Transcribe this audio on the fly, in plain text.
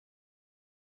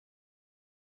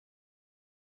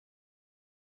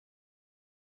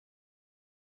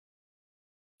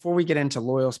before we get into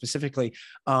Loyal specifically,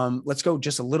 let's go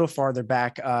just a little farther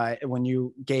back when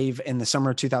you gave in the summer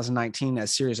of 2019 a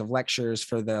series of lectures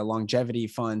for the Longevity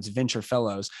Fund's Venture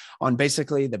Fellows on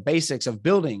basically the basics of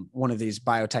building one of these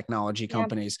biotechnology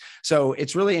companies. So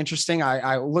it's really interesting.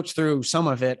 I looked through some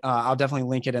of it. I'll definitely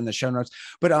link it in the show notes,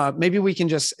 but maybe we can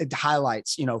just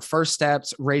highlights, first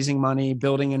steps, raising money,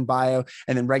 building in bio,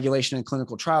 and then regulation and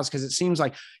clinical trials. Because it seems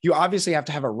like you obviously have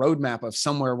to have a roadmap of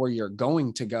somewhere where you're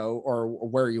going to go or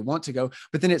where you want to go.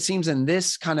 But then it seems in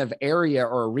this kind of area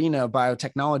or arena of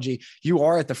biotechnology, you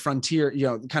are at the frontier,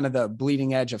 kind of the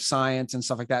bleeding edge of science and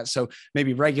stuff like that. So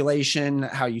maybe regulation,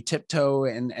 how you tiptoe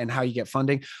and how you get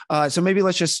funding. So maybe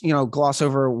let's just, gloss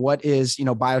over what is,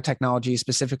 biotechnology,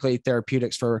 specifically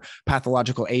therapeutics for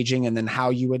pathological aging, and then how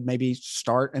you would maybe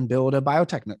start and build a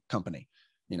biotech company,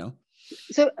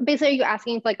 So basically, are you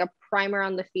asking for like a primer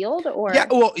on the field or?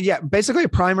 Yeah, basically a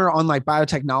primer on like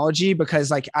biotechnology,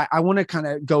 because like I want to kind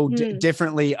of go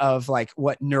differently of like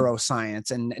what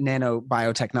neuroscience and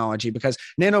nanobiotechnology, because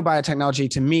nanobiotechnology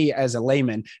to me as a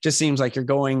layman just seems like you're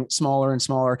going smaller and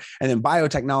smaller. And then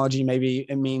biotechnology, maybe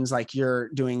it means like you're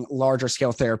doing larger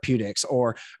scale therapeutics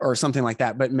or something like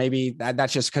that. But maybe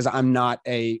that's just because I'm not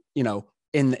a,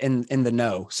 in the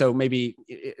know. So maybe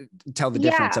tell the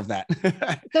difference of that.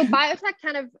 So biotech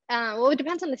kind of, it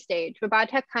depends on the stage, but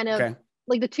biotech kind of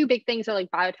like the two big things are like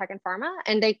biotech and pharma,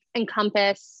 and they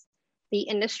encompass the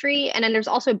industry. And then there's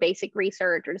also basic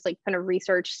research or just like kind of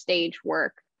research stage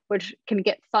work, which can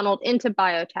get funneled into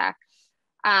biotech,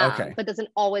 but doesn't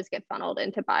always get funneled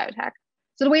into biotech.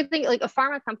 So the way to think, like a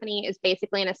pharma company is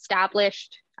basically an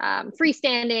established,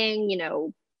 freestanding,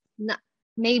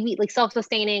 maybe like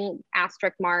self-sustaining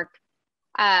asterisk mark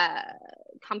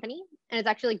company. And it's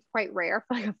actually like quite rare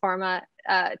for like a pharma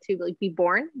to like be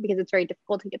born, because it's very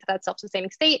difficult to get to that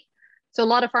self-sustaining state. So a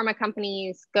lot of pharma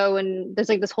companies go, and there's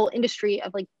like this whole industry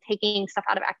of like taking stuff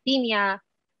out of academia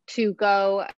to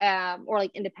go or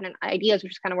like independent ideas,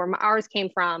 which is kind of where ours came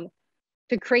from,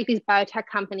 to create these biotech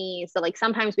companies that like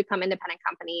sometimes become independent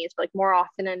companies, but like more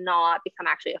often than not become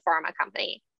actually a pharma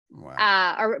company.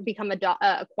 Wow. Or become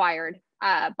acquired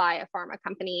by a pharma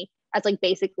company as like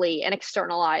basically an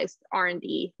externalized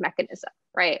R&D mechanism,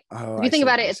 right? If you think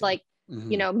about it, it's like,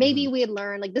 maybe we had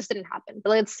learned, like this didn't happen, but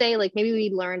let's say like maybe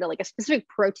we learned that like a specific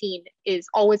protein is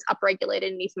always upregulated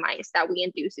in these mice that we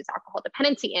induce this alcohol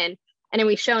dependency in. And then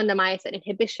we've shown the mice that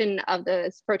inhibition of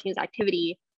this protein's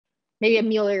activity maybe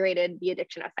ameliorated the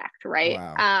addiction effect, right?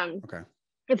 Wow.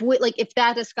 If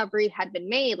that discovery had been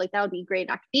made, like that would be great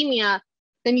in academia.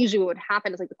 Then usually what would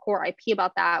happen is like the core IP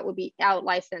about that would be out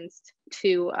licensed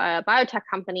to a biotech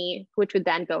company, which would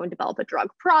then go and develop a drug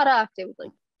product. It would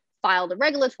like file the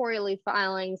regulatory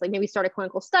filings, like maybe start a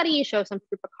clinical study, show some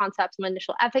proof of concept, some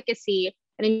initial efficacy,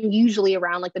 and then usually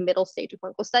around like the middle stage of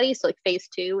clinical studies, so like phase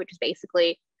 2, which is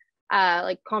basically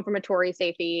like confirmatory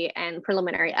safety and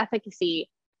preliminary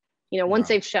efficacy. Once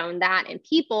they've shown that in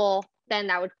people, then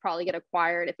that would probably get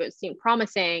acquired if it was seemed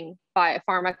promising by a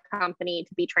pharma company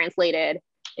to be translated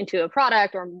into a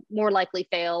product, or more likely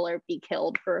fail or be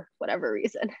killed for whatever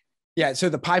reason. Yeah. So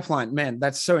the pipeline, man,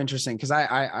 that's so interesting, because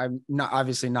I'm not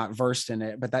obviously not versed in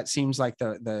it, but that seems like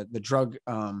the drug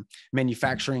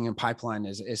manufacturing and pipeline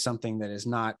is something that is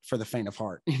not for the faint of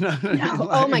heart. No.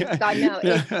 Oh my God, no.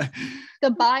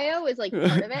 The bio is like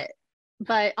part of it.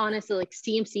 But honestly, like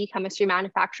CMC, chemistry,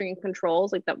 manufacturing, and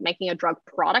controls, like making a drug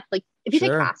product, like if you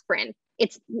take aspirin,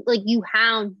 it's like you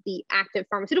have the active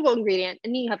pharmaceutical ingredient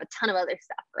and then you have a ton of other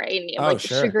stuff, right? And you have the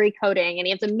sugary coating, and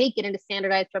you have to make it in a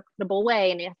standardized, replicable way,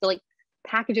 and you have to like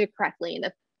package it correctly, and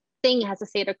the thing has to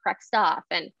say the correct stuff,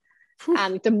 and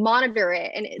to monitor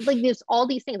it. And like there's all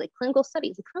these things, like clinical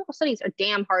studies. The clinical studies are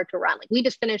damn hard to run. Like we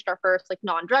just finished our first like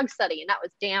non-drug study, and that was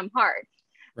damn hard.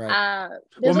 Right.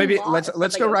 Well, maybe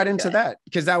let's go right into that,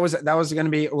 because that was going to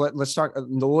be, let's talk.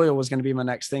 The Loyal was going to be my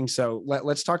next thing. So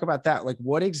let's talk about that. Like,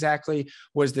 what exactly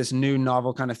was this new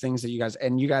novel kind of things that you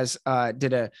guys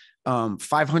did a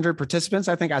 500 participants.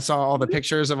 I think I saw all the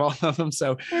pictures of all of them.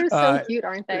 So they're so cute,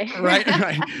 aren't they?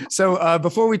 Right. So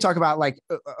before we talk about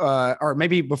or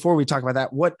maybe before we talk about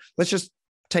that, let's just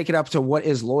take it up to what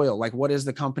is Loyal? Like, what is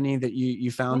the company that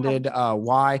you founded?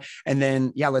 Why? And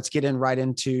then, let's get right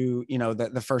into,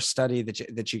 the first study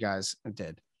that you guys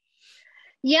did.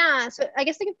 Yeah. So I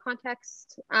guess to give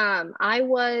context, I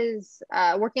was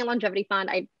working at Longevity Fund.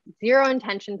 I had zero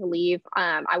intention to leave.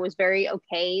 I was very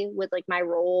okay with like my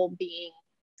role being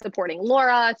supporting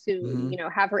Laura to,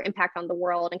 have her impact on the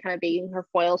world and kind of being her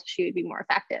foil so she would be more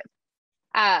effective.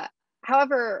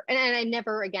 However, and I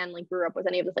never again like grew up with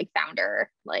any of this like founder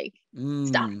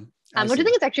stuff, which I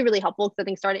think is actually really helpful, because I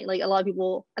think starting like a lot of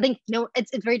people, I think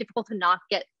it's very difficult to not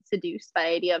get seduced by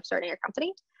the idea of starting a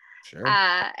company. Sure.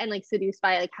 And like seduced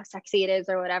by like how sexy it is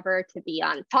or whatever to be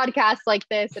on podcasts like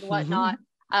this and whatnot.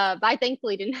 But I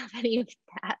thankfully didn't have any of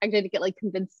that. I didn't get like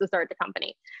convinced to start the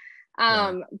company.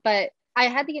 But I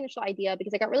had the initial idea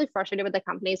because I got really frustrated with the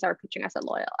companies that were pitching us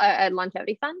at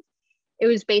longevity funds. It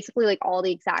was basically like all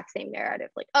the exact same narrative.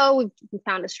 Like, oh, we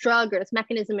found this drug or this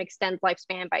mechanism extends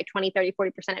lifespan by 20, 30,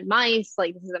 40% in mice.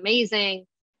 Like, this is amazing.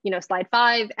 Slide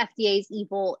 5, FDA's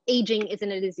evil. Aging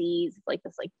isn't a disease. It's like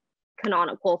this like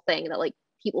canonical thing that like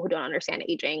people who don't understand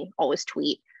aging always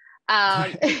tweet.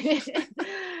 Sorry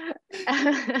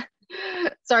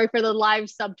for the live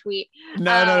subtweet.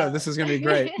 No, this is gonna be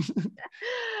great.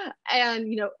 And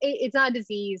it's not a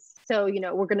disease, so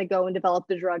we're going to go and develop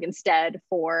the drug instead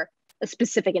for a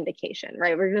specific indication,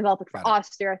 right? We're going to develop it for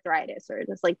osteoarthritis or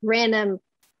this like random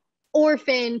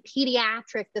orphan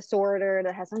pediatric disorder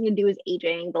that has nothing to do with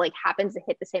aging, but like happens to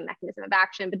hit the same mechanism of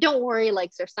action. But don't worry,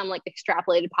 like there's some like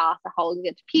extrapolated path to how we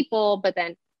get to people. But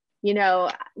then,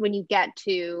 when you get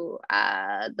to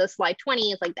the slide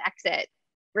 20, it's like the exit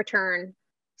return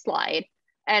slide.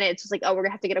 And it's just like, oh, we're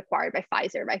gonna have to get acquired by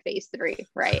Pfizer by phase 3,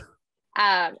 right?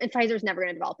 And Pfizer's never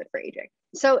gonna develop it for aging.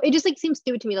 So it just like seems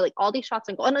stupid to me that like all these shots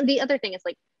on goal. And then the other thing is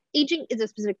like aging is a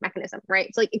specific mechanism, right?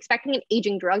 It's like expecting an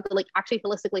aging drug that like actually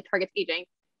holistically targets aging.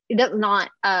 It does not.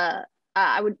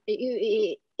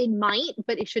 It might,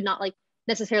 but it should not like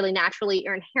necessarily naturally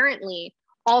or inherently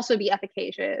also be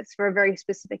efficacious for a very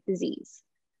specific disease.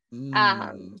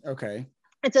 Okay.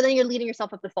 And so then you're leading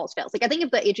yourself up to false fails. Like I think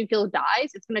if the aging field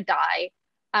dies, it's going to die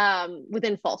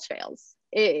within false fails.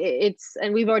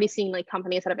 And we've already seen like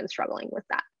companies that have been struggling with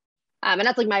that. And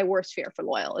that's like my worst fear for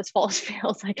Loyal is false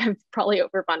fails. Like I've probably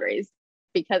over fundraised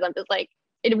because I'm just like,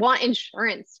 I want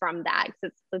insurance from that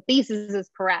because the thesis is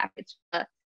correct. It's the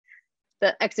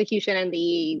execution and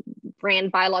the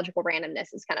biological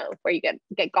randomness is kind of where you get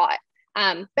got.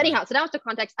 But anyhow, so now it's the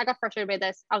context. I got frustrated by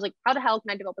this. I was like, how the hell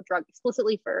can I develop a drug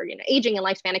explicitly for aging and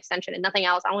lifespan extension and nothing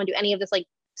else? I don't want to do any of this like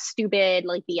stupid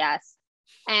like BS.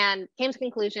 And came to the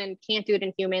conclusion, can't do it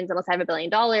in humans unless I have $1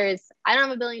 billion. I don't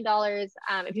have $1 billion.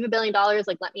 If you have $1 billion,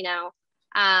 like let me know.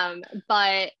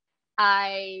 But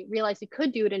I realized you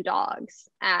could do it in dogs,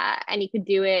 and you could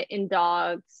do it in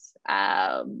dogs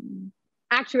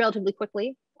actually relatively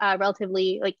quickly,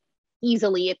 relatively like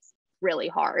easily. It's really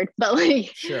hard, but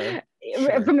like sure.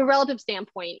 From a relative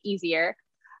standpoint, easier.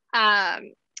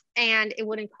 And it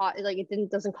wouldn't cost like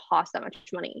doesn't cost that much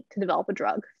money to develop a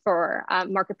drug for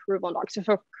market approval in dogs. So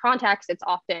for context, it's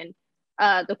often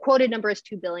the quoted number is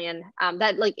 2 billion.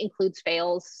 That like includes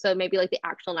fails. So maybe like the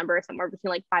actual number is somewhere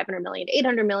between like 500 million to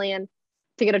 800 million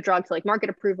to get a drug to like market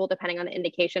approval, depending on the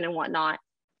indication and whatnot.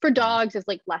 For dogs, it's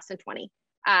like less than 20.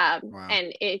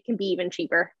 And it can be even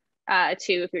cheaper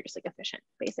too if you're just like efficient,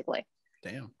 basically.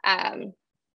 Damn.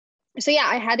 So yeah,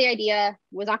 I had the idea,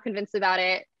 was not convinced about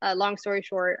it. Long story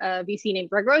short, a VC named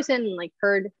Greg Rosen like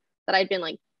heard that I'd been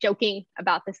like joking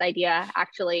about this idea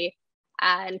actually.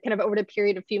 And kind of over the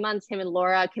period of a few months, him and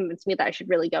Laura convinced me that I should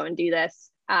really go and do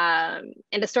this. And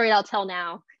the story I'll tell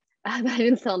now that I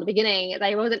didn't tell in the beginning is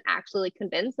I wasn't actually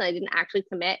convinced and I didn't actually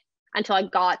commit until I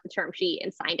got the term sheet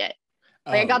and signed it.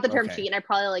 Like I got the term sheet and I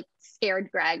probably like scared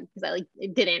Greg because I like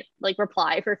didn't like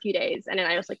reply for a few days. And then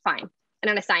I was like, fine. And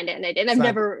then I signed it and I did. And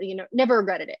I've never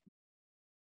regretted it.